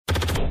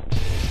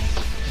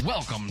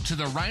Welcome to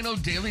the Rhino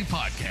Daily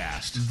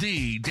Podcast,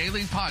 the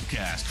daily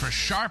podcast for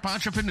sharp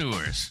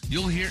entrepreneurs.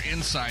 You'll hear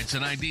insights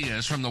and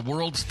ideas from the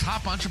world's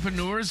top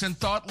entrepreneurs and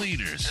thought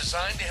leaders,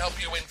 designed to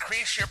help you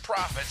increase your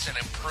profits and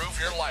improve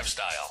your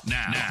lifestyle.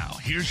 Now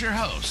here's your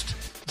host,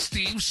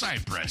 Steve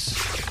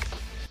Sipress.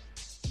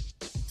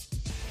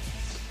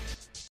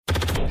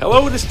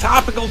 Hello, it is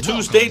Topical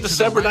Tuesday,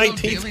 December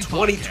 19th,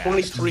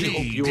 2023.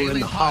 Hope you are in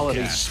the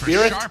holiday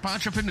spirit.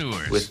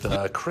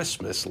 With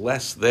Christmas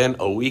less than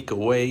a week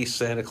away,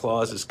 Santa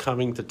Claus is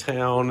coming to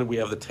town. We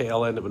have the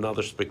tail end of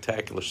another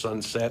spectacular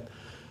sunset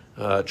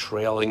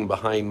trailing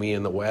behind me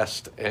in the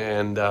west.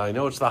 And I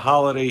know it's the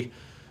holiday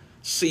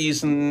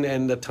season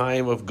and the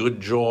time of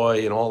good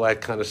joy and all that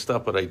kind of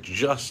stuff, but I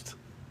just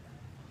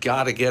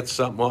got to get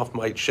something off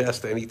my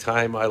chest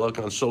anytime I look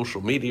on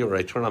social media or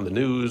I turn on the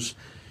news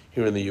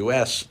here in the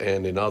U.S.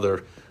 and in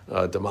other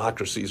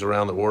democracies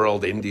around the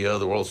world. India,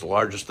 the world's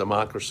largest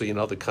democracy, in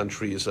other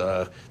countries,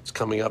 it's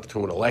coming up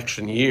to an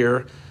election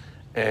year,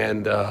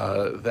 and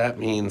that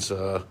means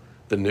the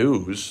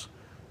news,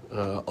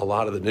 a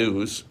lot of the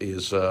news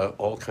is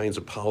all kinds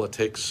of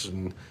politics,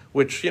 and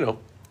which,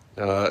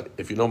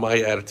 if you know my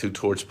attitude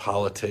towards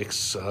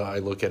politics, I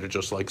look at it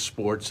just like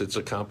sports. It's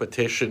a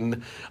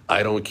competition.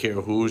 I don't care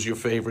who's your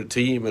favorite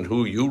team and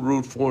who you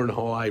root for and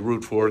how I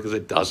root for, because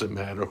it doesn't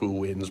matter who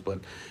wins, but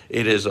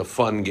it is a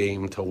fun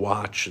game to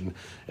watch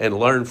and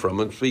learn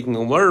from. And speaking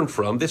of learn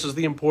from, this is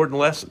the important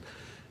lesson.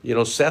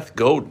 Seth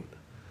Godin,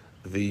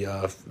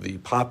 the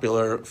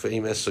popular,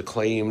 famous,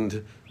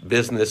 acclaimed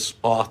business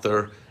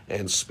author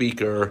and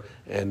speaker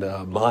and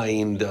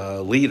mind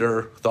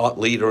leader, thought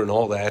leader and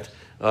all that,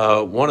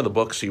 one of the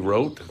books he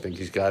wrote, I think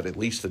he's got at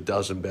least a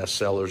dozen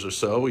bestsellers or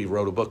so. He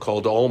wrote a book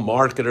called All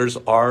Marketers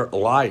Are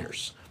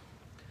Liars.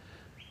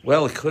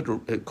 Well,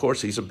 of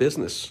course, he's a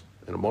business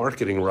and a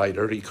marketing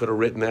writer. He could have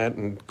written that,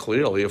 and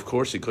clearly, of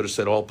course, he could have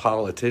said all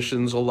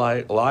politicians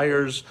are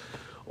liars,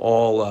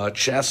 all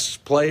chess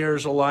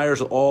players are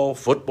liars, all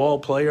football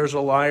players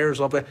are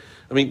liars.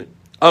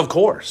 Of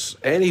course,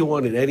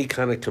 anyone in any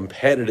kind of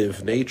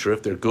competitive nature,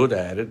 if they're good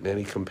at it, in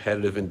any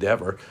competitive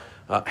endeavor,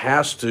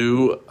 has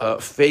to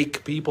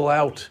fake people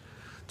out.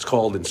 It's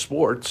called in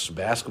sports,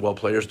 basketball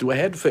players do a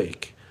head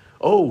fake.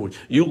 Oh,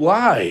 you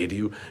lied.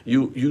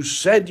 You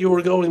said you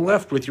were going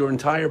left with your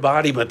entire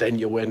body, but then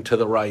you went to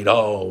the right.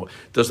 Oh,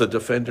 does the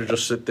defender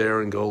just sit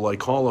there and go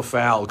call a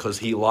foul because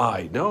he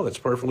lied? No, that's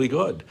perfectly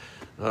good.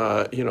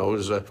 It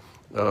was a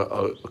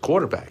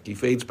quarterback. He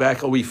fades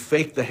back. Oh, he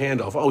faked the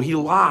handoff. Oh, he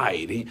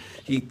lied.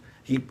 He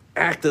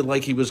acted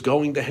like he was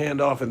going to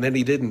hand off, and then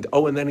he didn't.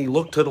 Oh, and then he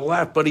looked to the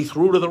left, but he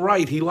threw to the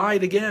right. He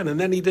lied again, and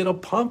then he did a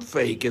pump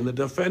fake, and the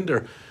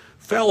defender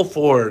fell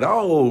for it.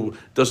 Oh,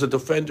 does the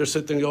defender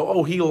sit there and go,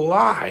 oh, he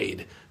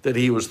lied that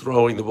he was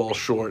throwing the ball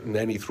short, and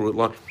then he threw it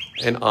long,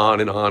 and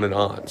on and on and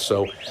on.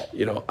 So,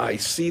 I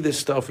see this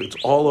stuff. It's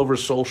all over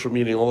social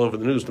media, all over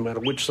the news, no matter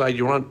which side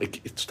you're on.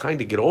 It's time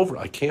to get over it.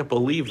 I can't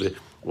believe it.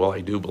 Well,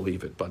 I do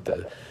believe it, but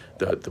the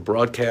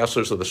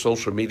broadcasters or the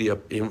social media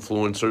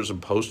influencers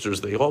and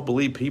posters, they all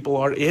believe people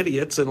are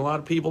idiots, and a lot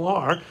of people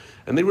are,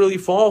 and they really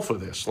fall for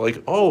this.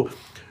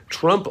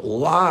 Trump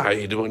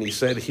lied when he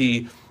said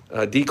he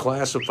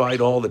declassified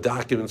all the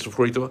documents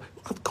before he threw.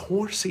 Of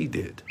course he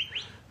did.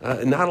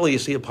 Not only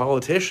is he a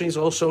politician, he's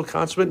also a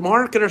consummate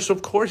marketer, so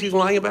of course he's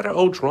lying about it.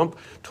 Oh, Trump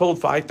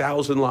told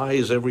 5,000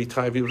 lies every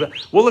time he was...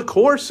 Well, of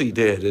course he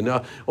did. And,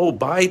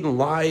 Biden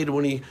lied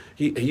when he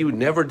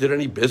never did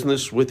any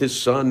business with his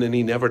son, and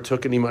he never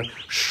took any money.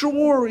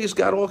 Sure, he's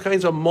got all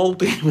kinds of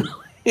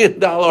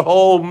multi-million-dollar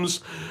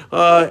homes,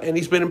 and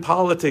he's been in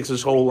politics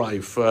his whole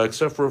life,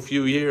 except for a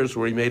few years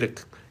where he made a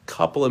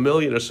couple of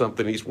million or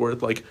something. He's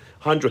worth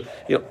hundred.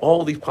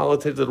 All these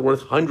politicians that are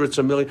worth hundreds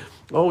of millions.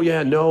 Oh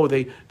yeah, no,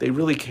 they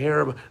really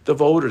care about the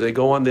voter. They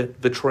go on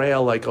the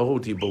trail oh,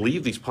 do you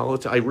believe these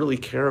politicians? I really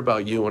care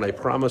about you, and I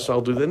promise I'll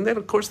do that. And then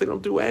of course they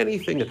don't do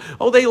anything.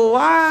 Oh, they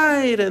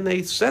lied, and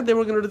they said they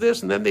were going to do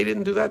this, and then they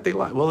didn't do that. They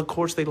lied. Well, of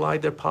course they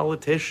lied. They're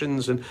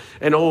politicians, and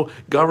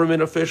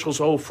government officials.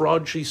 Oh,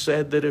 Fauci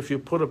said that if you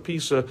put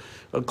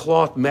a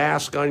cloth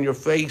mask on your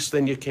face,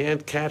 then you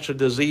can't catch a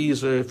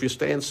disease. Or if you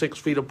stand 6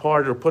 feet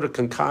apart, or put a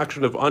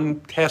concoction of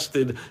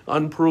untested,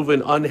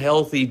 unproven,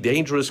 unhealthy,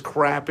 dangerous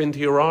crap into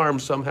your arm,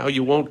 somehow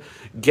you won't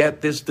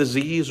get this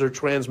disease or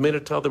transmit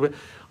it to other people.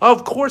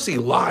 Of course he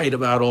lied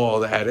about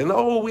all that. And,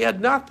 we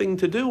had nothing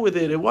to do with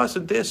it. It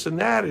wasn't this and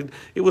that.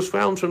 It was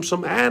found from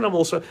some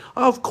animal. So,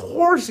 of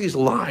course he's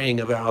lying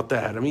about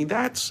that.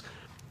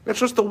 That's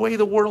just the way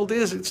the world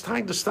is. It's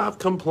time to stop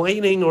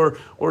complaining or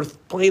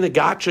playing a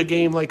gotcha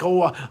game I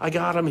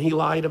got him, he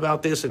lied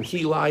about this, and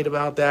he lied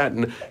about that.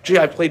 And, gee,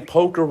 I played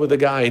poker with a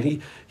guy,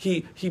 and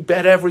he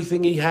bet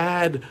everything he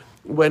had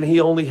when he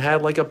only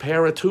had a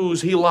pair of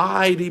twos. He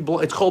lied.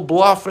 It's called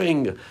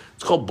bluffing.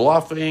 It's called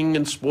bluffing.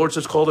 In sports,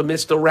 it's called a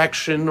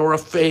misdirection or a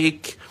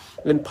fake.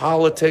 In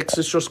politics,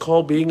 it's just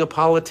called being a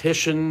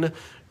politician.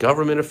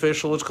 Government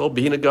official, it's called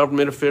being a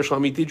government official.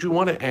 Did you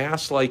want to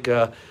ask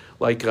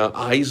like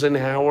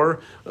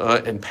Eisenhower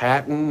and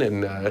Patton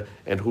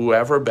and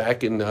whoever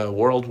back in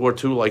World War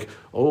II, like,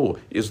 oh,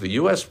 is the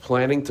U.S.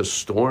 planning to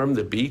storm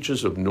the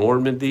beaches of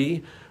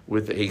Normandy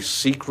with a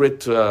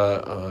secret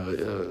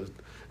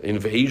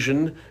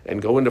invasion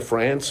and go into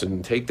France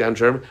and take down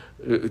Germany?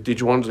 Did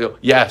you want to go?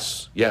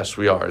 Yes,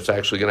 we are. It's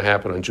actually going to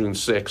happen on June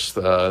 6th.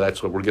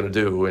 That's what we're going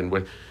to do.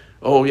 And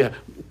oh, yeah.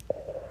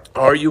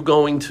 Are you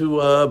going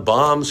to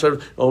bomb?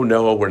 Oh,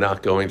 no, we're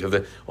not going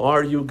to.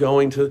 Are you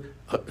going to?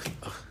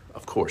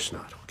 Of course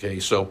not. Okay,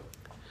 so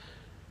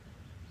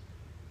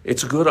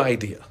it's a good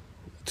idea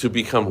to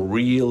become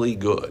really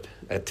good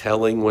at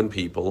telling when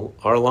people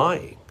are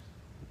lying,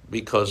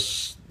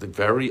 because they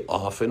very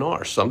often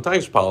are.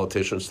 Sometimes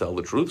politicians tell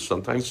the truth.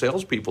 Sometimes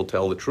salespeople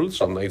tell the truth.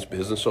 Sometimes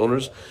business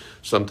owners,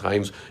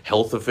 sometimes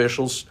health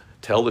officials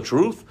tell the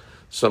truth.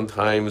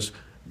 Sometimes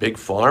big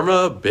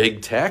pharma,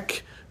 big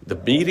tech, the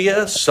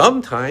media,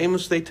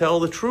 sometimes they tell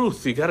the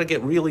truth. You got to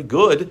get really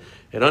good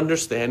at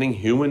understanding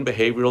human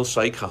behavioral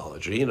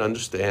psychology and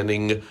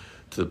understanding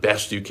to the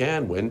best you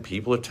can when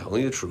people are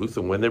telling the truth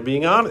and when they're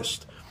being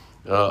honest.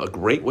 A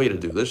great way to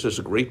do this is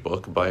a great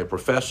book by a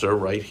professor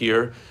right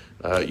here,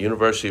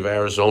 University of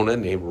Arizona,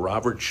 named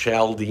Robert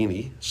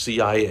Cialdini,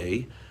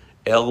 Cialdini.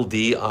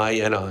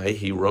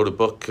 He wrote a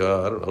book,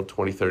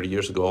 20, 30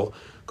 years ago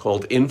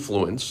called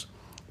Influence.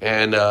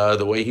 And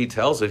the way he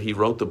tells it, he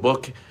wrote the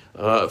book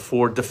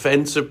for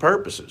defensive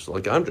purposes,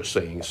 like I'm just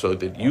saying, so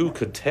that you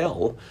could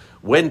tell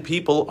when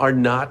people are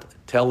not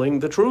telling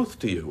the truth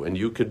to you, and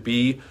you could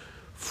be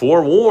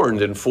forewarned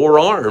and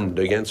forearmed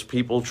against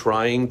people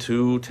trying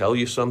to tell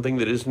you something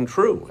that isn't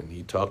true. And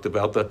he talked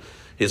about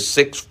his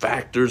 6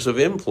 factors of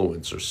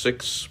influence, or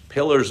 6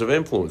 pillars of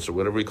influence, or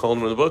whatever he called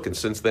them in the book. And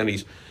since then,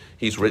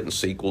 he's written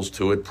sequels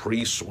to it,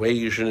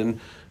 Persuasion,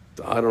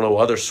 and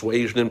other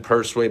suasion and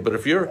persuade. But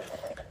if you're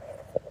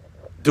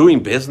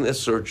doing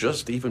business or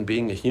just even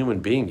being a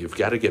human being, you've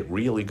got to get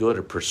really good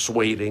at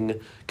persuading,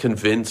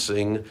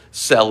 convincing,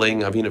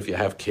 selling. I mean, if you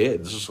have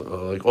kids,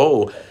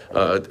 what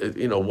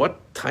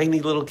tiny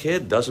little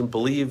kid doesn't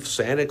believe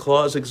Santa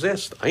Claus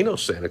exists? I know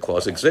Santa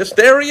Claus exists.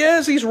 There he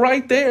is. He's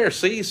right there.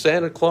 See,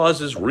 Santa Claus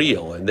is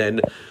real. And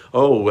then,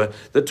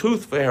 the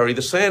Tooth Fairy,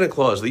 the Santa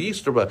Claus, the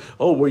Easter Bunny.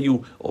 Oh, were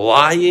you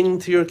lying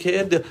to your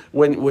kid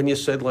when you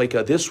said,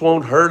 this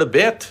won't hurt a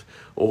bit?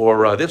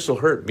 Or this will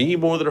hurt me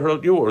more than it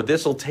hurt you, or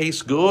this will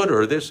taste good,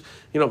 or this,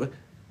 if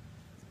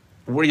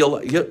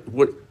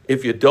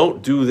you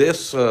don't do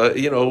this,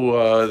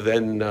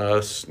 then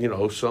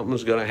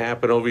something's going to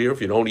happen over here.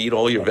 If you don't eat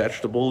all your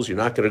vegetables, you're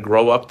not going to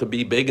grow up to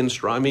be big and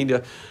strong. I mean,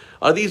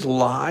 are these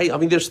lie? I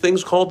mean, there's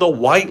things called the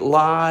white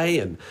lie,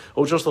 and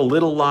just a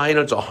little lie, and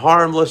it's a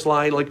harmless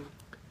lie.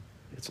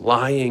 It's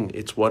lying.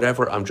 It's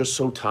whatever. I'm just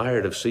so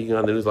tired of seeing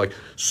on the news,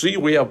 see,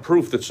 we have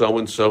proof that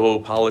so-and-so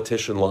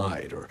politician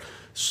lied, or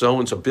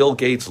so-and-so, Bill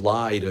Gates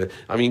lied.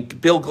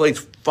 Bill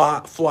Gates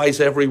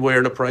flies everywhere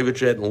in a private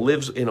jet and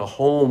lives in a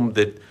home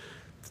that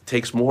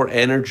takes more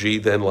energy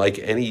than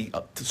any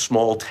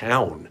small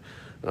town.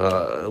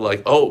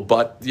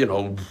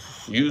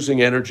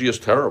 Using energy is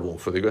terrible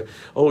for the.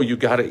 You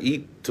got to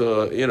eat,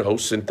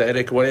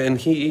 synthetic way, and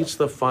he eats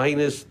the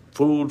finest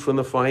food from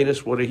the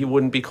finest. He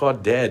wouldn't be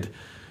caught dead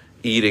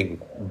eating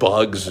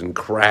bugs and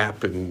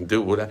crap and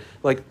do whatever.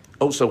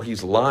 So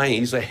he's lying.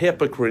 He's a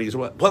hypocrite. He's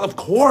what? Well, of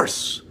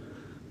course.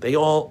 They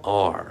all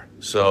are.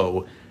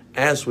 So,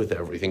 as with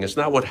everything, it's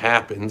not what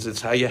happens, it's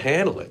how you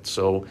handle it.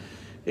 So,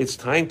 it's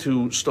time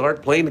to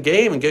start playing the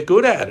game and get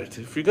good at it.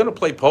 If you're going to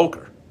play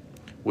poker,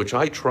 which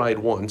I tried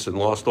once and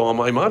lost all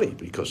my money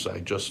because I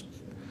just,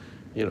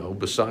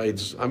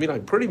 I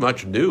pretty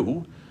much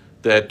knew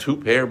that 2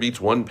 pair beats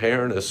 1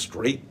 pair and a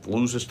straight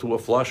loses to a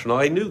flush. And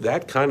I knew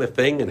that kind of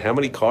thing and how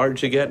many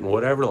cards you get and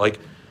whatever.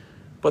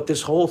 But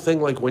this whole thing,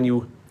 when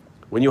you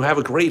have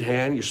a great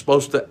hand, you're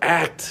supposed to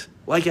act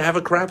like you have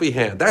a crappy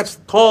hand. That's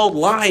called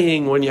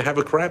lying. When you have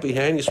a crappy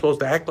hand, you're supposed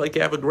to act like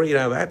you have a great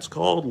hand. That's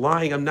called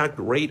lying. I'm not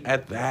great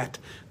at that.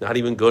 Not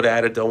even good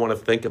at it. Don't want to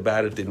think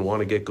about it. Didn't want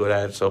to get good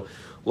at it. So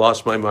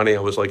lost my money. I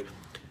was and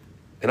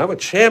I'm a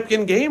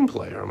champion game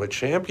player. I'm a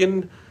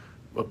champion.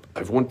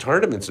 I've won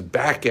tournaments in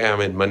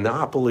backgammon,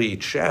 Monopoly,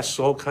 chess,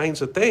 all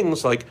kinds of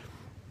things.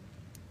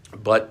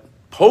 But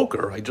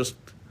poker, I just,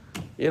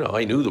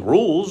 I knew the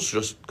rules,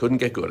 just couldn't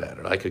get good at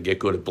it. I could get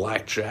good at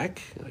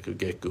blackjack. I could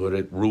get good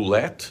at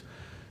roulette.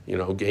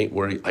 Game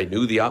where I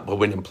knew but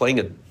when I'm playing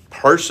a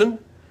person,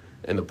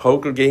 and the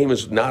poker game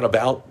is not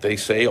about, they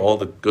say, all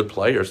the good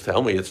players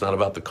tell me, it's not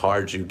about the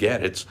cards you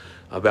get. It's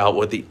about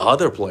what the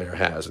other player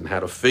has and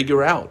how to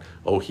figure out,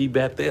 he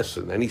bet this,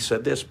 and then he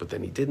said this, but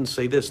then he didn't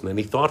say this, and then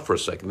he thought for a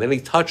second, then he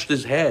touched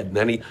his head, and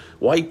then he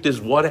wiped his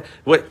what?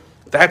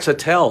 That's a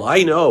tell.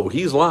 I know.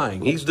 He's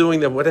lying. He's doing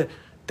that.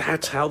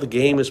 That's how the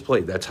game is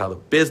played. That's how the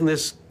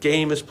business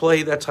game is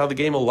played. That's how the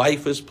game of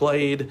life is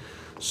played.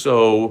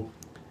 So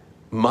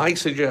my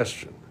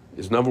suggestion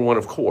is, number one,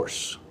 of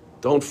course,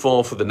 don't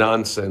fall for the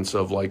nonsense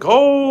of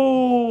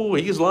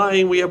he's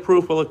lying, we have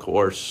proof. Well, of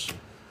course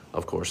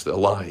they're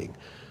lying.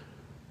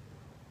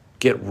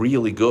 Get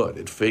really good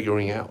at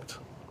figuring out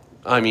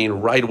I mean,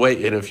 right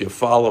away. And if you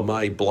follow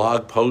my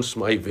blog posts,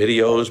 my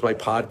videos, my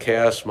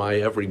podcasts, my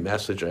every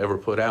message I ever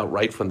put out,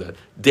 right from the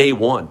day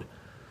one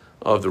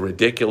of the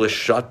ridiculous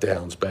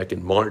shutdowns back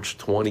in March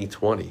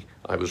 2020,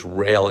 I was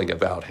railing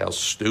about how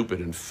stupid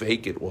and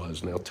fake it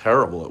was and how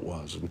terrible it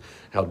was and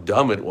how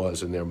dumb it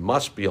was. And there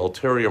must be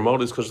ulterior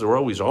motives, because there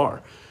always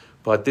are.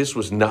 But this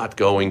was not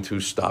going to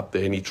stop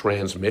any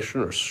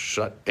transmission or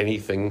shut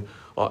anything.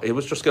 It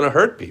was just going to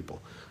hurt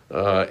people.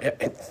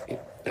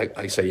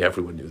 I say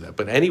everyone knew that,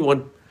 but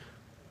anyone,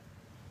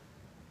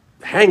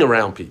 hang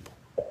around people.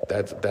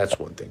 That's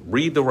one thing.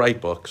 Read the right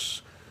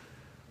books,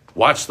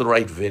 watch the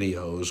right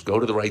videos, go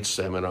to the right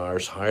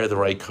seminars, hire the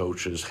right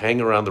coaches,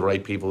 hang around the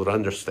right people that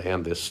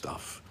understand this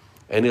stuff.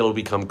 And it'll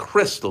become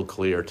crystal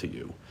clear to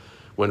you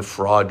when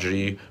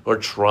Fauci or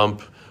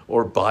Trump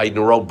or Biden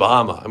or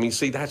Obama. I mean,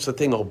 see, that's the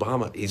thing.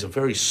 Obama, he's a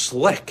very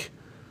slick,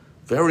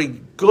 very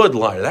good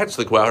liar. That's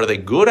the question. Are they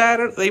good at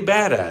it? Are they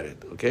bad at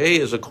it? Okay,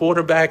 is a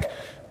quarterback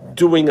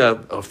doing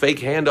a fake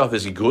handoff,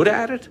 is he good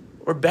at it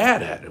or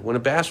bad at it? When a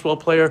basketball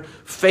player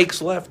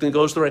fakes left and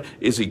goes to the right,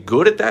 is he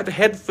good at that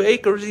head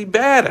fake or is he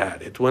bad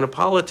at it? When a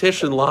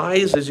politician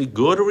lies, is he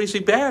good or is he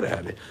bad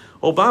at it?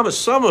 Obama,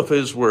 some of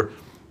his were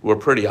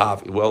pretty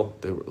obvious. Well,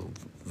 they were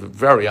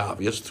very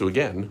obvious to,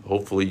 again,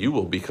 hopefully you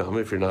will become,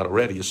 if you're not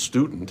already, a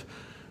student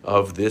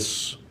of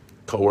this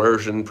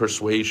coercion,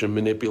 persuasion,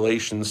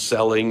 manipulation,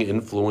 selling,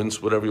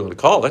 influence, whatever you want to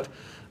call it.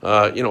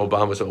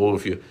 Obama said, oh,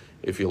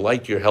 if you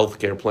like your health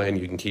care plan,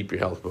 you can keep your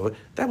health plan.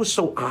 That was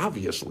so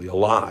obviously a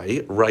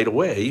lie right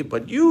away,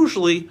 but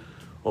usually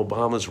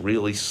Obama's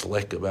really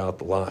slick about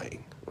the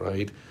lying,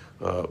 right?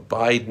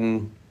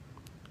 Biden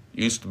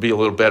used to be a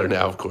little better.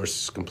 Now, of course,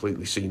 he's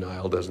completely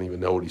senile, doesn't even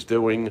know what he's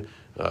doing.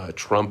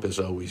 Trump has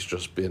always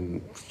just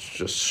been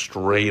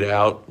straight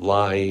out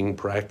lying,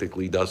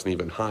 practically doesn't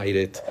even hide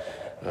it.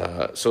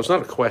 So it's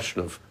not a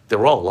question of,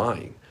 they're all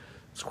lying.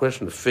 It's a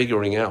question of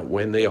figuring out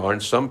when they are.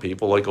 And some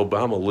people, like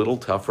Obama, a little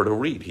tougher to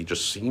read. He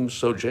just seems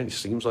so genuine.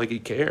 Seems like he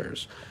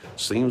cares.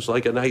 Seems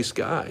like a nice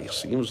guy.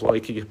 Seems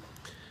like you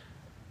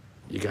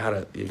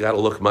gotta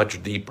look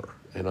much deeper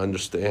and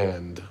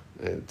understand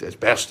as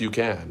best you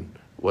can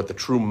what the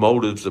true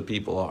motives of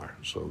people are.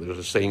 So there's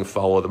a saying: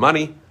 follow the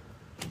money,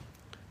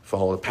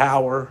 follow the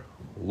power,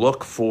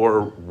 look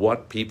for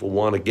what people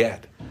want to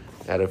get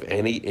out of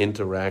any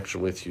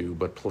interaction with you.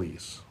 But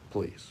please,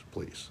 please,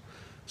 please,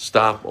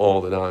 stop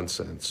all the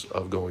nonsense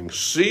of going,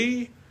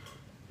 see,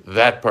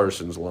 that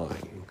person's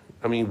lying.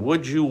 I mean,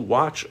 would you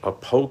watch a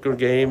poker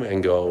game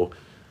and go,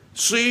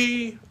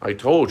 see, I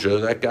told you,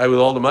 that guy with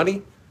all the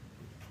money,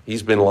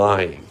 he's been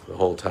lying the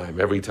whole time.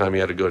 Every time he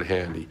had a good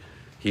hand,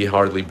 he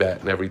hardly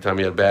bet. And every time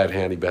he had a bad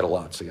hand, he bet a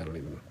lot. See, I don't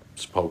even,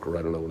 it's poker,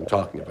 I don't know what I'm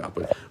talking about.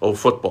 But,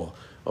 football.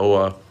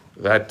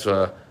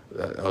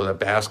 That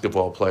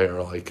basketball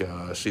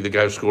player, see the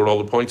guy who scored all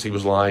the points, he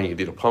was lying. He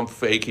did a pump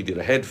fake, he did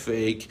a head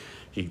fake,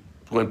 he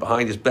went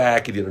behind his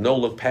back, he did a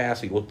no-look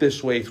pass, he looked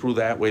this way, through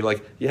that way.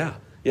 Yeah,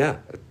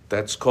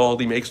 that's called,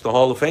 he makes the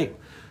Hall of Fame.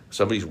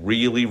 Somebody's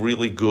really,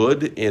 really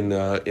good in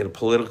a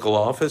political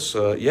office,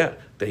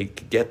 they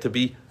get to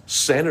be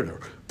senator,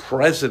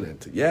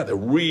 president. Yeah, they're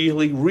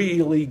really,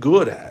 really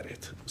good at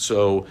it.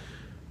 So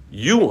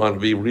you want to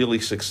be really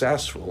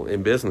successful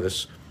in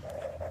business.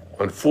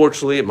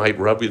 Unfortunately, it might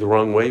rub you the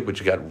wrong way, but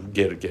you got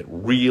to get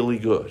really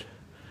good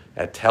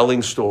at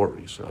telling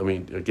stories. I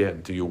mean,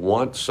 again, do you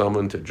want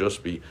someone to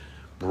just be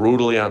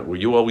brutally honest? Were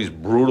you always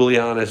brutally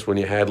honest when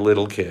you had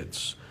little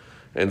kids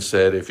and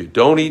said, if you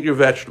don't eat your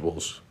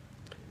vegetables,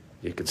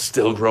 you could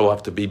still grow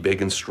up to be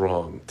big and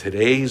strong?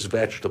 Today's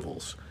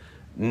vegetables,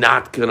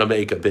 not going to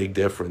make a big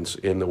difference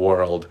in the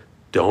world.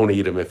 Don't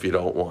eat them if you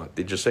don't want.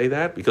 Did you say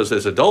that? Because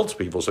as adults,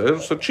 people say,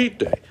 it's a cheat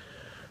day.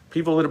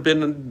 People that have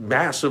been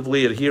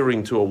massively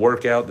adhering to a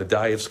workout and a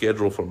diet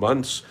schedule for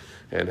months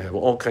and have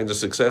all kinds of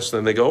success,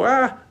 then they go,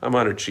 I'm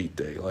on a cheat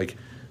day. Like,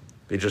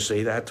 they just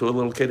say that to a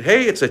little kid,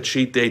 hey, it's a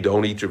cheat day,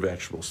 don't eat your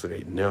vegetables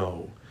today.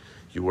 No,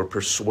 you were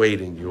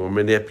persuading, you were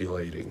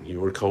manipulating, you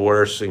were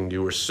coercing,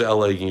 you were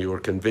selling, you were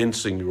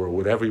convincing, you were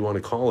whatever you want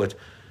to call it.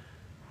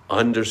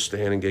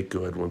 Understand and get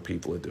good when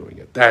people are doing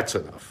it. That's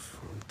enough.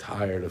 I'm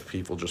tired of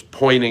people just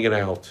pointing it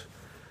out,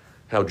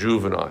 how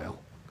juvenile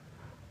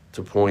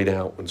to point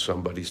out when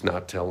somebody's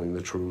not telling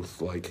the truth.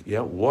 Like,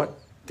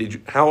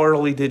 how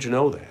early did you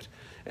know that?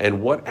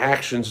 And what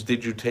actions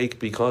did you take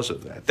because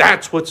of that?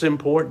 That's what's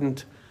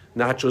important.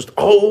 Not just,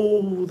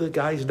 the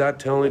guy's not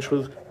telling the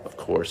truth. Of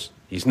course,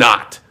 he's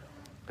not.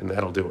 And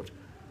that'll do it.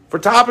 For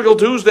Topical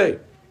Tuesday.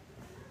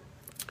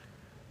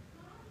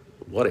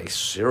 What a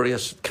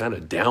serious kind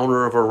of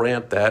downer of a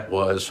rant that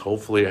was.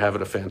 Hopefully you're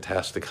having a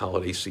fantastic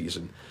holiday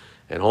season.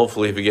 And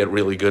hopefully if you get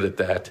really good at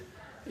that,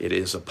 it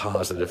is a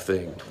positive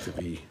thing to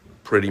be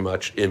pretty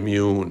much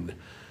immune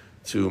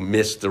to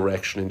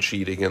misdirection and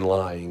cheating and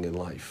lying in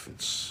life.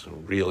 It's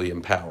really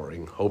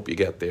empowering. Hope you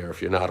get there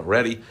if you're not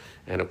already.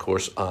 And of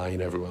course, I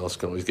and everyone else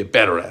can always get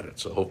better at it.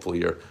 So hopefully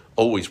you're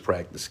always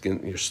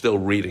practicing, you're still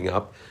reading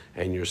up,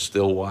 and you're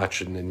still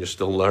watching, and you're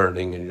still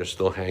learning, and you're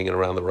still hanging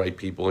around the right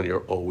people, and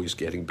you're always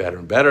getting better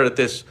and better at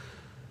this.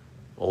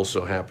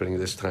 also happening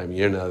this time of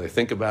year. Now they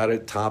think about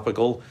it,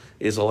 topical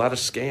is a lot of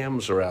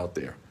scams are out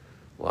there.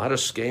 A lot of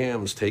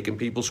scams, taking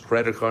people's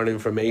credit card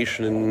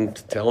information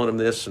and telling them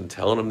this and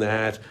telling them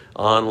that,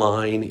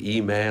 online,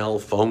 email,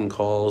 phone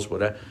calls,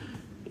 whatever.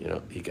 You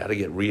know, you got to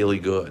get really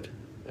good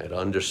at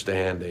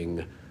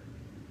understanding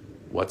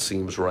what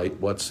seems right,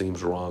 what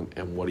seems wrong,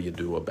 and what do you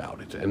do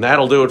about it. And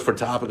that'll do it for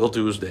Topical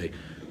Tuesday,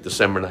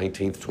 December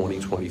 19th,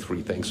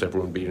 2023. Thanks,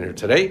 everyone, for being here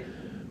today.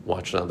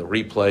 Watch it on the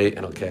replay,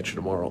 and I'll catch you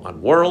tomorrow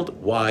on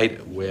World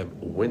Wide Web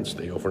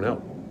Wednesday. Over now.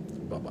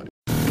 Bye-bye.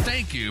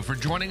 Thank you for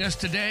joining us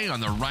today on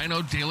the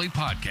Rhino Daily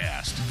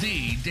Podcast,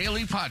 the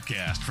daily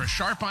podcast for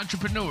sharp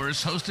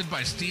entrepreneurs hosted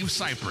by Steve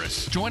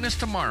Sipress. Join us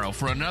tomorrow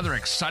for another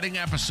exciting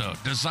episode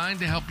designed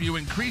to help you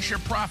increase your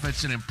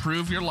profits and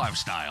improve your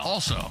lifestyle.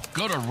 Also,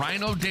 go to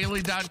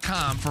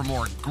rhinodaily.com for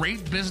more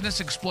great business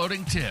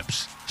exploding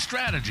tips,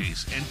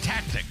 strategies, and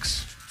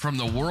tactics from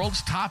the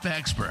world's top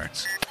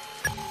experts.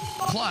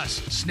 Plus,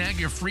 snag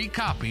your free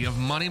copy of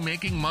Money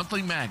Making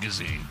Monthly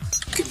magazine.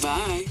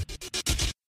 Goodbye.